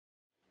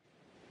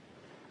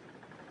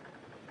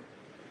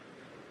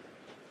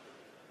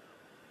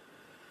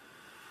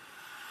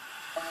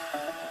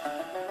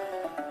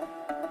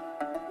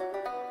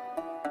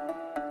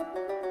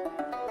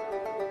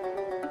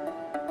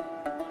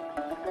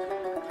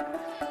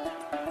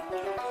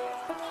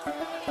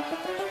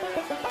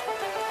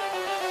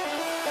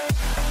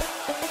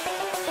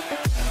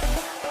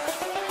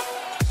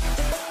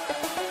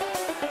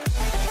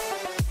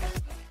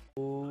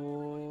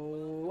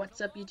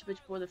up, YouTube? It's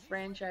for the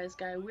franchise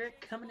guy. We're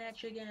coming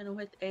at you again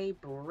with a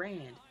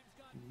brand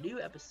new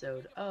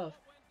episode of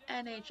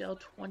NHL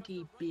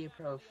 20 Be a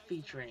Pro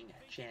featuring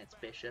Chance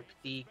Bishop,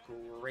 the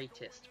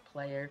greatest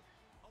player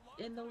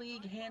in the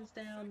league, hands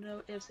down,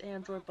 no ifs,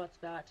 ands, or buts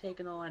about,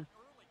 taking on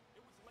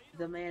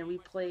the man we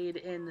played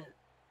in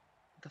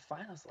the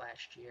finals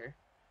last year.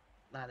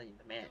 Not the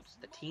man,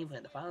 just the team played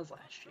in the finals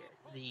last year.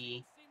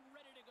 The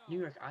New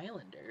York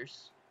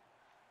Islanders.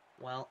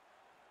 Well,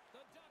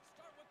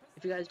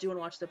 if you guys do want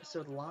to watch the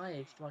episode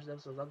live, watch the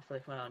episode live before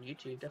they come out on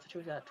YouTube,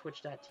 definitely check out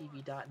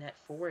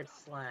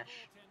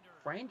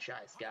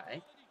twitch.tv.net/franchise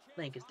guy.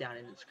 Link is down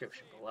in the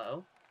description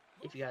below.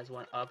 If you guys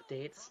want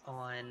updates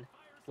on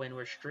when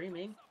we're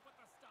streaming,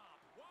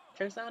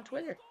 check us out on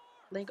Twitter.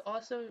 Link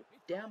also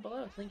down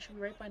below. The link should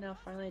be right by now.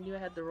 Finally, I knew I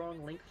had the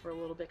wrong link for a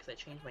little bit because I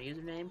changed my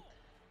username.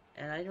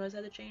 And I didn't realize I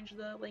had to change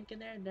the link in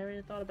there. Never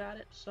even thought about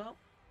it. So,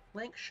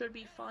 link should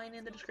be fine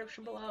in the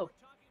description below.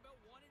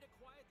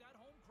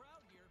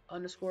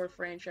 _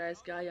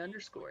 franchise guy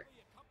 _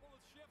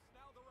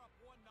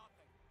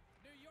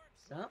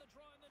 So,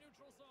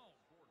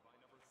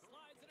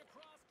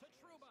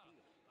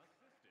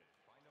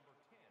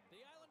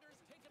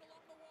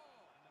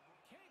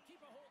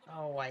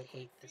 oh, I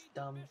hate this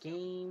dumb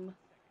game.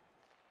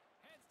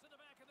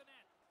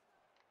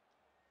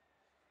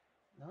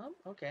 No,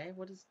 okay,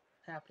 what is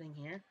happening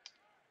here?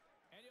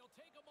 And he'll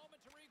take a moment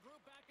to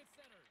regroup back at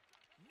center.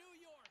 New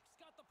York's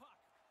got the puck.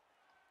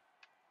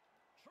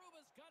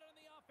 Trouba's got it on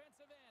the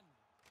offensive end.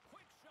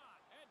 Quick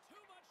shot, and too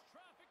much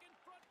traffic in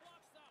front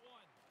blocks that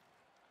one.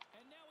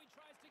 And now he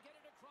tries to get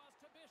it across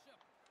to Bishop.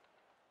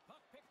 Puck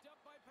picked up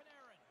by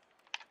Panarin.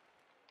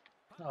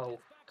 Puck Oh,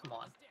 come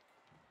on.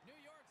 New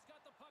York's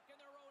got the puck in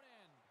their own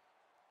end.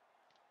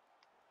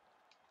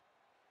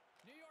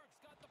 New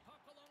York's got the puck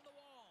along the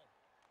wall.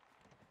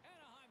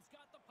 Anaheim's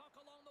got the puck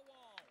along the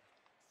wall.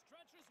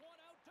 Stretches one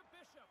out to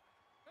Bishop.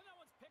 And that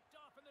one's picked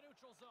off in the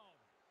neutral zone.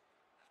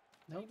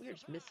 No, we're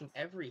just missing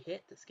every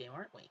hit this game,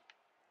 aren't we?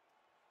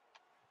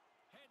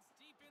 Heads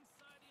deep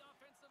inside the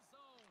offensive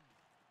zone.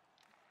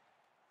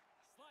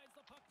 Slides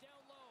the puck down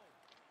low.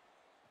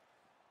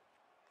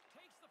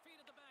 Takes the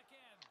feed at the back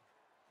end.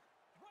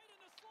 Right in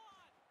the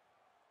slot.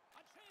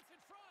 A chance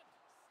in front.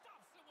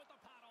 Stops it with the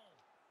paddle.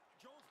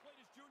 Jones played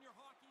his junior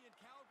hockey in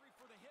Calgary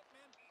for the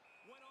Hitmen.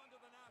 Went on to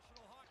the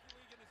National Hockey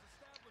League and is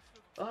established.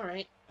 All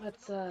right,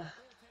 let's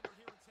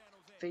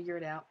figure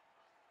it out.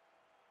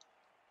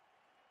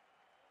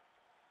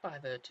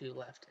 5:02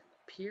 left in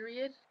the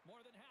period.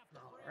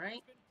 All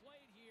right.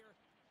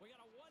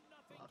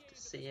 Love to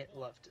see it.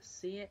 Love to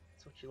see it.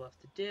 That's what you love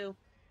to do.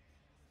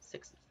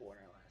 6-4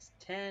 in our last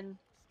 10.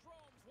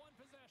 Strome's one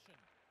possession.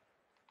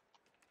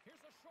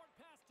 Here's a short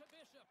pass to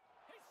Bishop.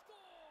 He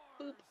scores.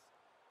 Boop.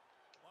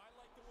 Well, I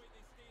like the way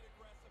they stayed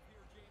aggressive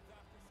here, James.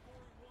 After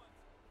scoring once,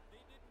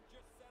 they didn't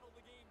just settle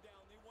the game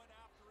down. They went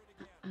after it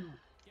again.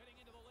 Getting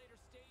into the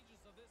later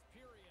stages of this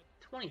period.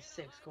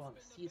 26 goal on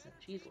the season.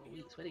 Jeez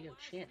Louise, way to go,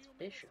 Chance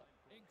Bishop.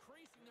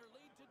 Increasing their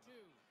lead to 2.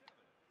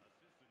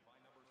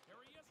 There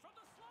he is from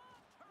the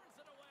slot. Turns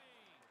it away.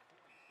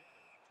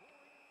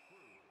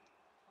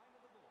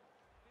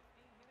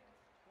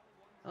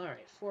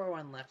 Alright,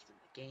 4:01 left in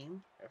the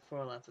game. Or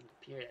 4:01 left in the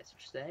period, I should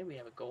say. We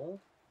have a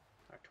goal.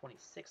 Our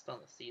 26th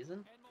on the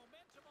season. And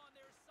momentum on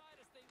their side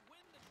as they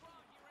win the draw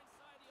here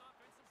inside the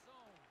offensive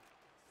zone.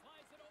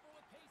 Slides it over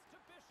with pace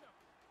to Bishop.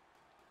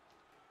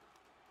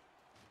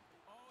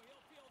 Oh,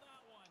 he'll feel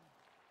that one.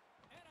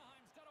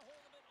 Anaheim's got a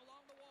hold of it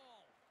along the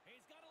wall.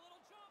 He's got a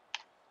little jump.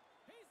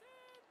 He's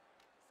in.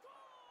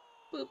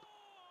 Scores! Boop.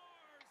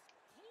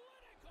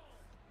 Clinical.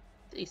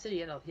 He said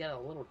he had a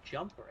little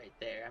jump right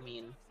there. I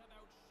mean, Ducks have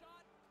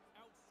outshot,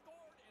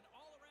 outscored, and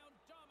all around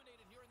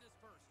dominated here in this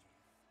first.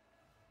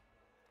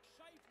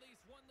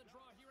 Scheifele's won the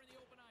draw here in the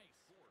open ice.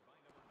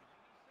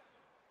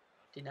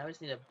 dude, now we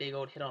just need a big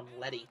old hit on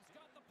Letty. Anaheim's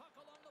got the puck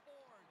along the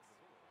boards.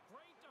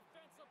 Great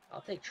defensive play.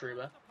 I'll take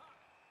Trouba. Oh,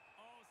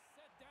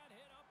 set that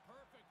hit up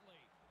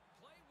perfectly.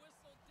 Play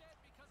whistle dead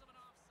because of an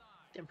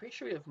offside. I'm pretty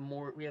sure we have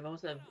more. We have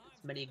almost as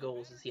many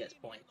goals as he has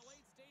points. In the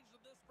late stages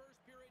of this first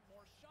period,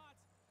 more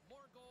shots,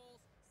 more goals,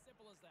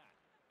 simple as that.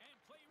 And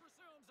play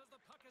resumes as the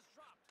puck is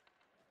dropped.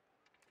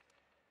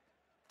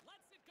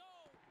 Lets it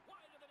go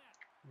wide of the net.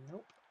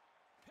 Nope.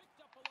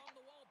 Picked up along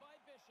the wall by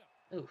Bishop.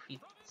 Ooh, he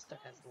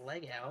stuck his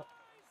leg out.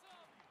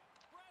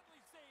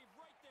 Bradley's save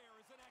right there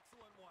is an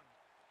excellent one.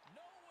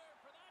 Nowhere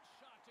for that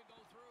shot to go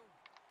through.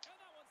 And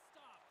that one's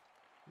stopped.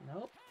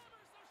 Nope.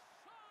 Hammers the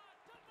shot.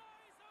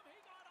 Denies him.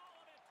 He got all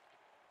of it.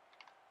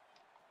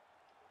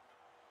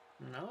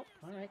 Nope.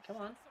 Alright, come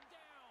on. Shuts him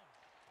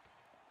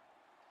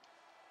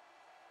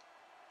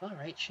down.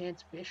 Alright,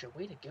 Chance Bishop.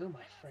 Way to go,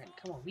 my friend.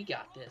 Come on, we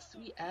got this.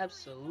 We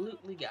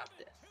absolutely got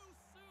this. Too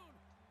soon.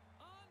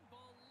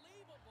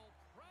 Unbelievable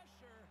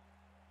pressure.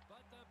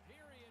 But the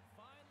period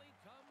finally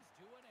comes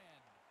to an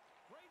end.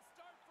 Great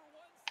start for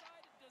one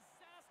side and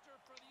disaster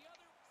for the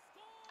other.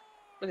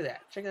 Score! Look at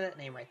that. Check out that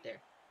name right there.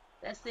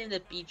 That's the name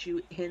that beat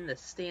you in the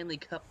Stanley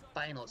Cup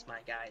Finals,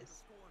 my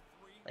guys.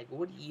 Like,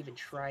 what are you even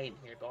trying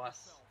here,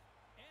 boss?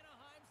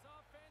 Anaheim's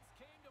offense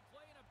came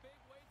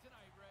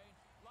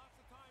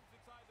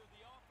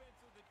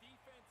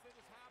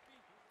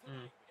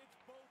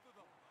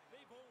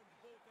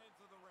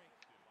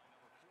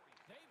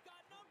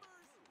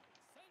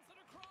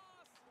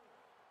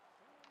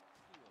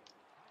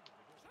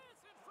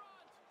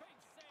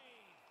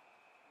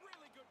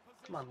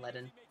Come on, especially as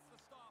Ledden. he makes the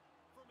stop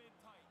from in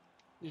tight.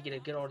 You get a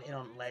good old hit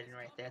on Ledden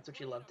right there. That's what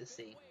you love to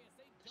see.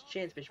 This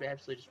Chance Bishop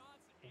absolutely just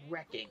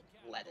wrecking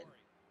Ledden.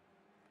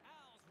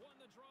 Al's won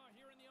the draw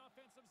here in the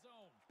offensive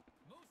zone.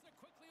 Moves it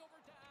quickly over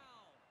to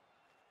Al.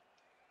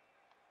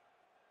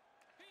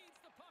 Feeds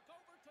the puck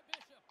over to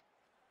Bishop.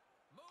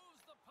 Moves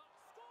the puck.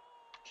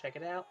 Scores! Check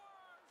it out.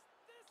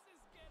 This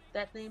is getting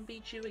That name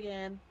beat you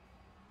again.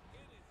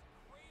 It is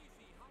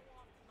crazy how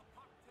often the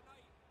puck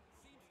tonight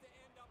seems to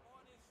end up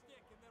on his stick,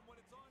 and then when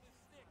it's on his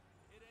stick,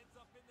 it ends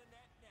up in the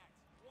net next.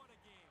 What a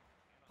game.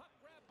 puck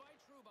grab by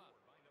Trouba.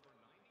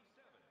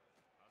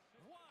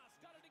 Was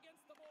got it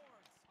against the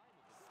boards.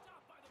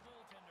 Stopped by the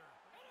goaltender.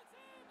 And it's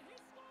in! He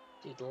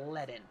scores! Dude,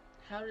 Ledden.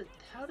 How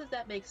does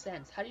that make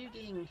sense? How are you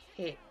getting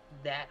hit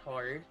that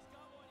hard?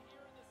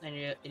 And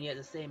you have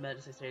the same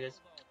medicine goes,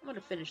 I'm gonna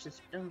finish this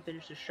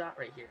shot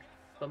right here.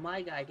 But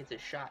my guy gets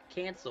his shot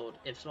canceled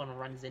if someone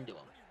runs into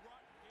him. Pretty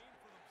rotten game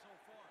for them so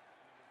far.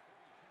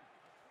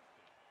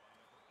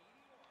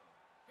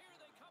 Here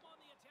they come on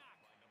the attack.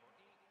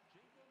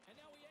 And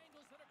now he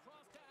angles it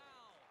across to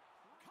Al.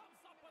 Comes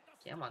up with the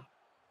Come on.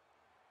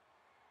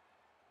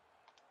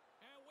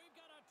 And we've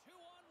got a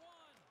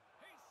 2-on-1.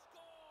 He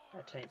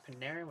scores! Alright,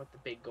 Panarin with the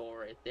big goal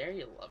right there.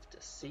 You love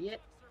to see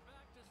it. Pucks are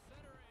back to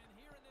center, and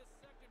here in this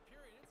second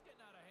period, it's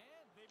getting out of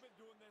hand. They've been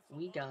doing this a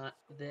We lot. got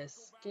Score,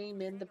 this go back game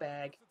to in the center. I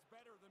bag. guess it's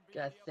better than being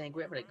Gotta the other think way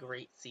we're having a around.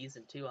 great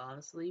season too,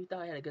 honestly. We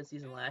thought I had a good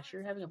season last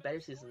year. Having a better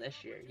season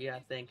this year. You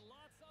gotta think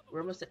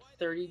we're almost at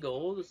 30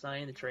 goals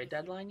signing the trade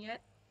deadline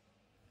yet.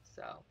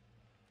 So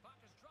Puck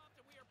is dropped,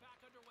 and we are back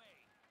underway.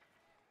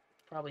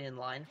 probably in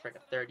line for like a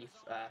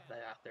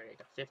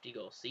 50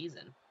 goal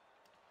season.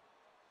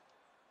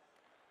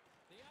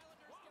 The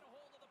Islanders get a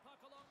hold of the puck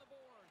along the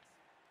boards.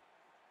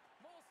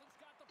 Molson's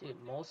got the Dude,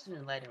 puck Molson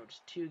and down his own Ledden end. were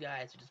just two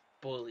guys who just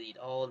bullied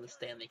all in the Carries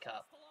Stanley it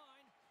across Cup. the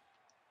line.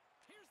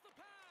 Here's the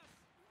pass.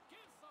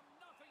 Gives them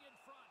nothing in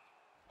front.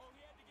 Oh, he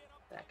had to get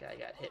up That tight guy to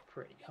got the hit puck.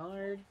 pretty Get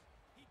hard.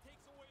 close. He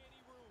takes away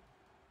any room.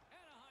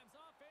 Anaheim's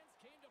offense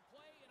came to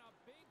play in a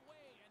big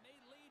way, and they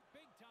lead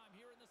big time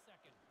here in the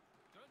second.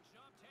 Good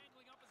job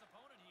tangling up his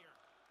opponent here.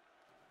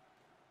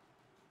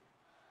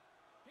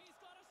 He's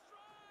got a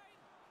stride.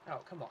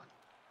 Oh, come on.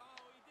 Oh,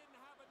 he didn't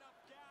have enough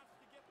gas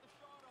to get the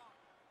shot off.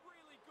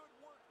 Really good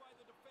work by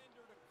the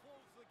defender to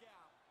close the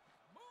gap.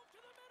 Move to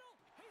the middle.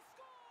 He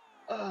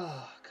scores.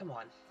 Oh, come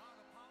on. How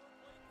the power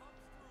play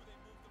comes through. They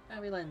move the How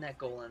are we letting that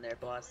goal in there,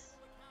 They were boss?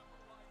 able to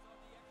capitalize on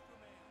the extra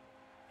man.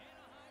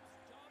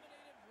 Anaheim's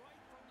dominated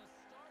right from the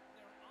start.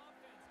 Their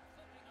offense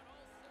clicking on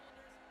all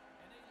cylinders,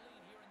 and they lead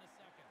here in the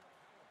second.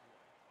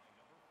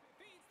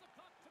 Feeds the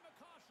puck to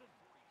McCaution.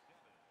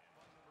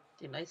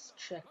 Dude, nice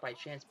check by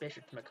Chance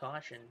Bishop to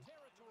McCaution.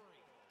 Territory.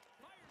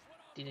 Fires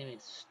one off Didn't even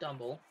goal.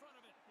 stumble. Gets in front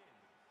of it.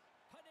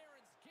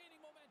 Panarin's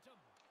gaining momentum.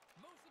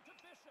 Moves it to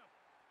Bishop.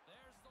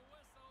 There's the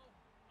whistle.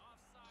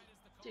 Offside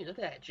is the call. Dude, look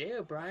at that. Jay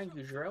O'Brien,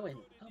 Goudreau, and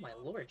oh my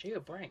lord, Jay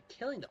O'Brien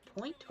killing the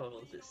point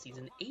totals this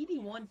season.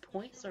 81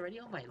 points already.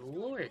 Oh my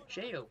lord,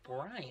 Jay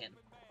O'Brien.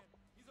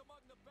 He's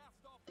among the best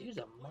Dude's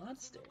a offensive players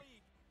monster. in the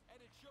league,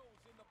 and it shows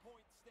in the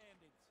point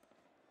standings.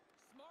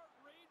 Smart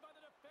read by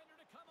the defender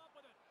to come up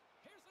with it.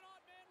 Here's an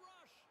odd man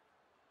rush.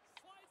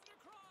 Slides it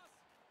across.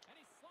 And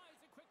he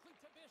slides it quickly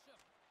to Bishop.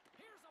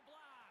 Here's a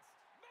blast.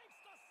 Makes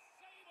the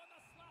save on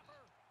the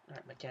slapper.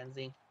 Alright,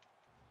 McKenzie.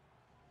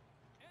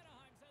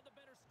 Anaheim's had the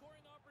better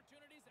scoring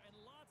opportunities and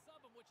lots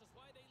of them, which is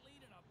why they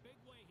lead in a big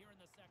way here in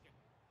the second.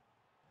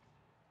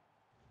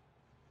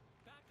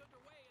 Back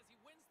underway as he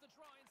wins the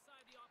draw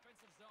inside the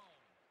offensive zone.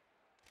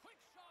 Quick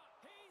shot.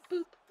 He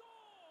Boop.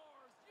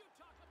 scores. You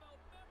talk about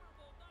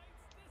memorable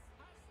nights. This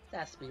That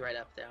has to be right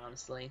up there,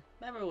 honestly.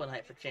 Memorable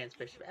night for Chance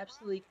Bishop.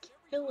 Absolutely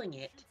killing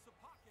it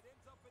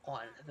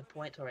on the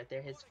point total right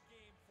there. His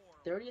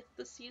 30th of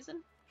the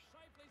season.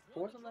 Scheifele's won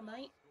Fourth the on the draw.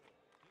 night.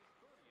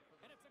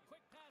 And it's a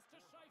quick pass to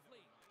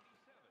Scheifele.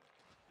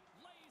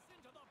 Lays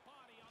into the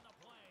body on the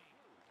play.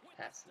 With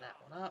the Passing that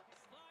stop. one up.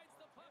 Slides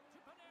the puck to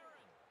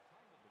Panarin.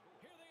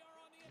 Here they are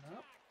on the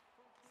Nope. attack.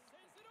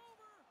 Sends it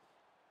over.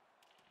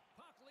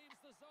 Puck leaves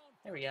the zone.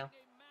 There we go.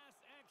 forcing a mass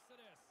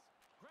exodus.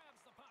 Grabs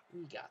the puck.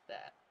 We got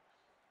that.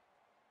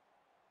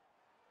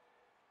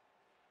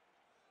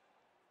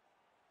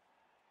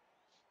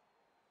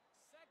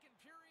 Second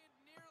period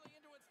nearly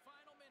into its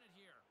final minute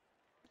here.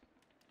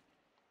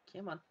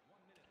 Come on.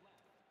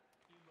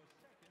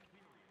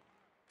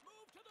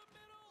 Move to the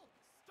middle.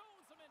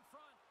 Stones him in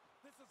front.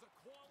 This is a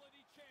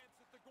quality chance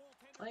that the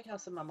goaltender. I like how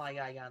some of my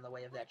guy got in the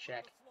way of that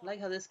check. I like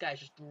how this guy's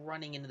just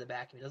running into the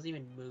back of me. Doesn't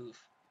even move.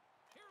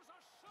 Here's a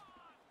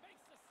shot.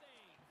 Makes the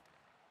save.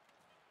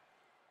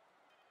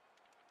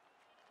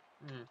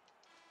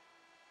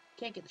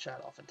 Can't get the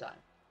shot off in time.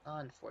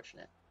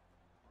 Unfortunate.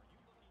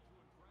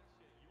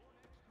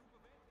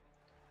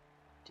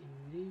 Do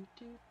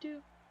do do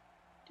do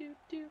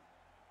do do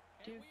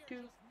And do we are do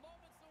just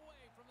moments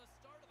away from the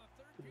start of the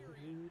third do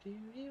period. do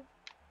do.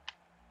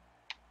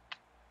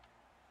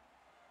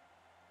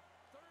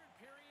 Third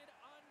period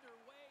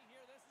underway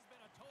here. This has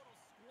been a total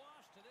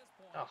squash to this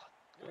point. Oh,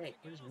 great.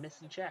 We're just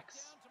missing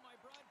checks. Down to my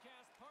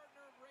broadcast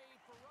partner, Ray,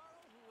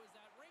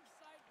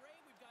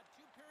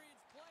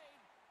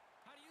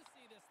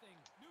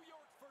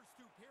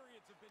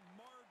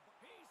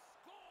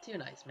 Too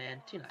nice,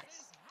 man. Too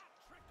nice. His hat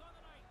trick on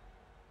the night.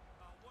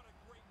 What a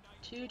great night.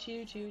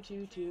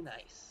 Too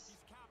nice. He's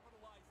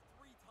capitalized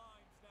 3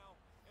 times now,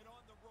 and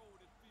on the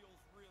road it feels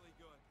really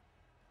good.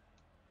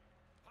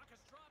 Puck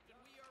is dropped, and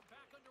we are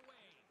back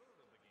underway.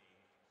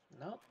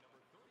 Nope.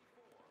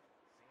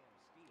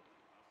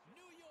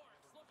 New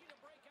York's looking to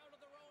break out of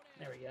their own end.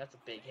 There we go. That's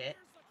a big hit.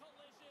 Here's a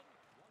collision.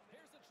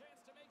 Here's a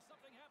chance to make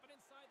something happen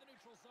inside the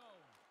neutral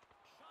zone.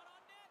 Shot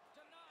on net,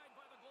 denied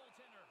by the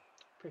goaltender.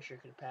 Pretty sure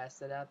could have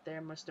passed that out there,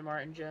 Mr.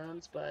 Martin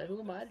Jones, but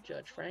who am I to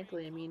judge,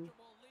 frankly? I mean,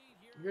 Comfortable lead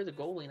here you're in the this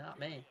goalie, third not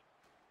me. period.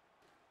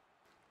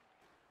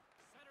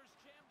 Center's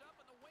jammed up,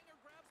 and the winger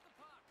grabs the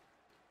puck.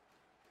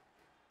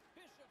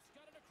 Bishop's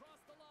got it across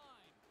the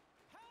line.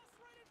 Pass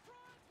right in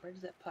front. Where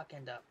does that puck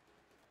end up?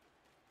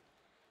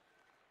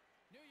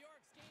 New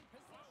York's gained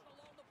possession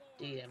along the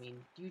boards. Dude, I mean,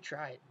 you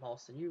tried,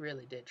 Molson. You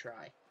really did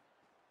try.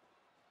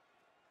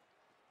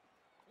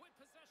 With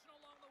possession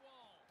along the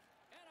wall.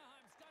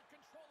 Anaheim's got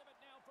control of it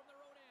now from their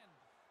own end.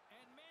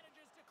 And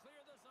manages to clear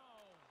the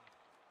zone.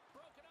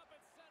 Broken up at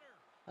center.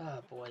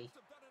 Oh, The boy. Ducks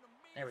have done an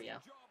There we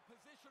amazing go. job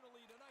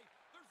positionally tonight.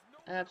 There's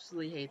nowhere for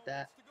Absolutely the hate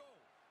that. opponents to go.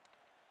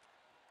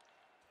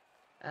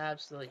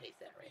 Absolutely hate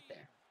that right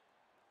there.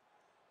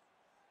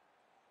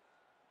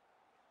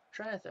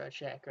 Trying to throw a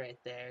check right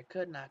there.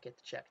 Could not get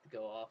the check to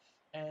go off.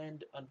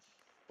 And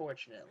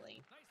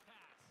unfortunately, Nice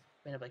pass.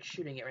 ended up like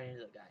shooting it right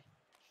into the guy.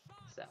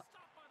 Shot So, stopped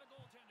by the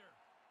goaltender.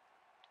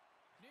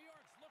 New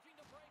York's looking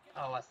to break it.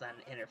 oh, that's not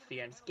an That's gonna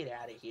be a interference. penalty Get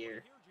on out of this play here.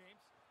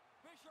 James.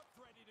 Bishop's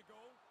ready to go.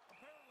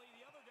 Apparently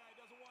the other guy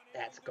doesn't want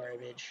That's anything to do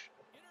with him. garbage.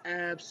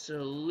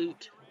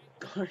 Absolute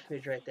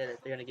garbage right there that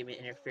they're going to give me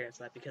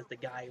interference on that because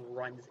the guy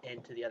runs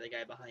into the other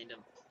guy behind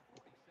him.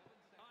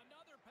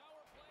 Another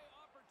power play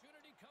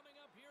opportunity coming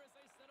up here as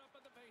they set up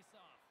at the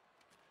faceoff.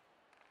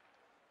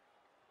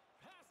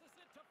 Passes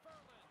it to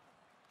Ferland.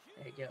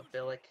 There you go, Huge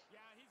Billick.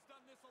 Yeah, he's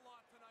done this a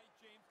lot tonight,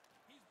 James.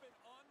 He's been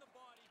on the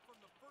body from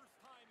the first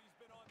time he's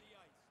been on the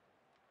ice.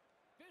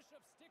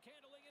 Bishop stick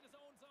handling in his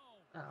own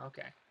zone. Oh,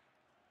 okay.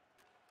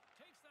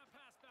 Takes that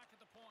pass back at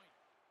the point.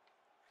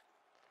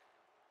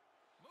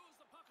 Moves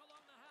the puck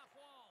along the half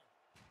wall.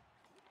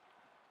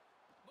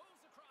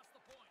 Moves across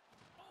the point.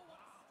 Oh, what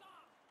a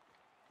stop!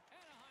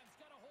 Anaheim's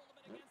got a hold of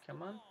it against Come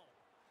the on. wall.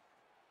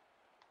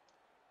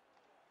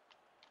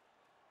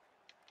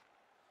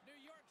 New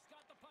York's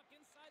got the puck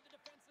inside the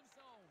defensive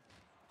zone.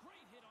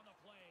 Great hit on the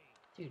play.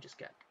 Dude just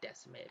got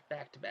decimated.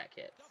 Back-to-back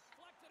hits.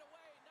 Deflected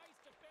away. Nice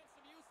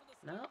defensive use of the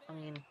No, stick I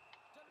there. mean,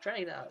 Denied trying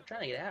to get by out, the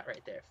trying to get out goaltender.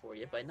 right there for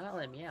you, but not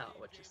letting me out,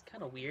 which is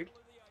kind of weird.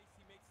 Middle of the ice,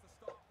 he makes the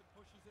stop and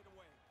pushes it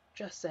away.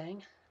 Just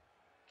saying,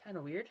 kind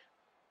of weird.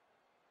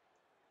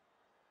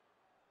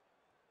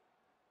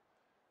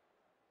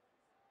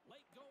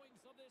 Late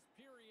goings of this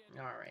period.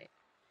 All right,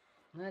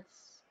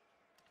 let's.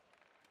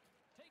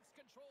 Takes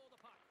control of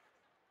the puck.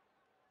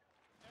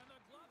 And the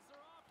gloves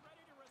are off,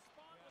 ready to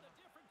respond with a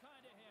different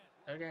kind of hit.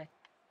 Okay,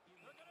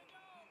 They're gonna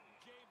go.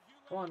 James, you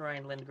come on, let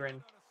Ryan him Lindgren.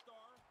 on a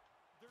star.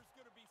 There's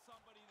gonna be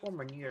somebody that's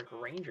Former gonna New York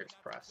come out, and Rangers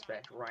that's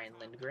prospect exactly what's Ryan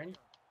happened Lindgren.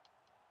 here.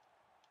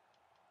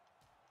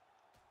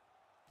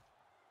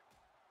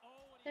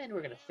 Oh, And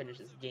we're gonna finish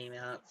this game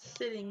out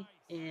sitting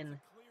in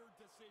Clear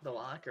decision. the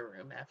locker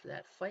room after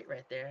that fight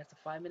right there. That's a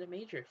 5-minute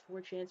major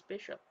for Chance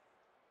Bishop.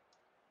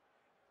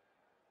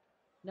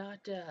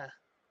 Not,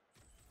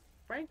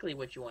 frankly,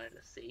 what you wanted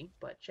to see,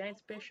 but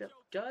Chance Bishop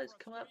does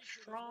come up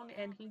strong,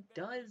 and he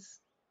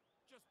does,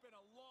 Just been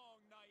a long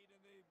night,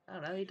 and I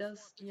don't know, he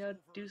does, you know,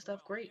 do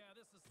stuff great. yeah,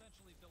 this is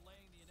essentially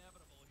delaying the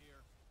inevitable here.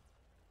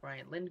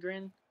 Ryan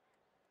Lindgren,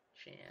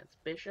 Chance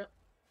Bishop.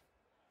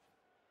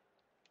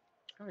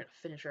 We're gonna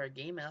finish our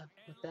game out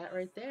with that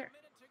right there. A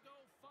minute to go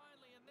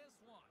finally in this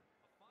one.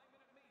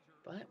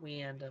 But we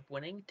end up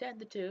winning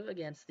 10-2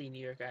 against the New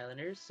York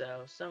Islanders,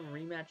 so some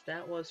rematch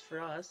that was for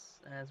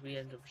us, as we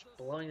ended up just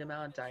blowing them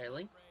out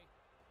entirely.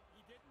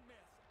 He didn't miss.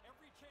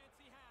 Every chance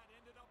he had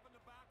ended up in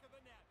the back of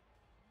the net.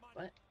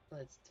 But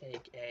let's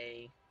take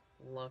a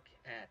look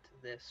at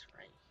this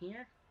right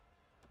here.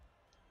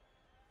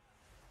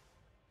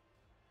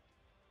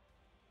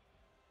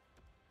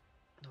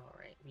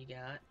 Alright, we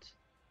got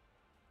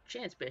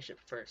Chance Bishop,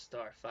 first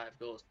star, 5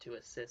 goals, 2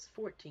 assists,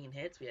 14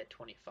 hits. We had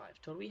 25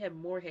 total. We had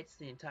more hits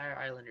than the entire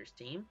Islanders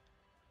team.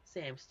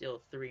 Sam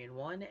Steele,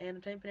 3-1,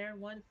 and Time Panarin,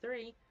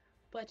 1-3.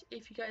 But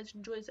if you guys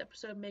enjoyed this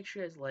episode, make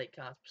sure you guys like,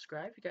 comment,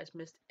 subscribe. If you guys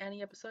missed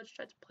any episodes,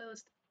 check the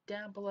playlist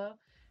down below.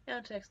 And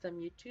until next time,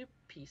 YouTube,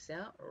 peace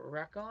out,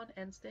 rock on,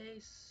 and stay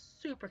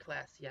super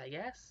classy, I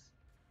guess.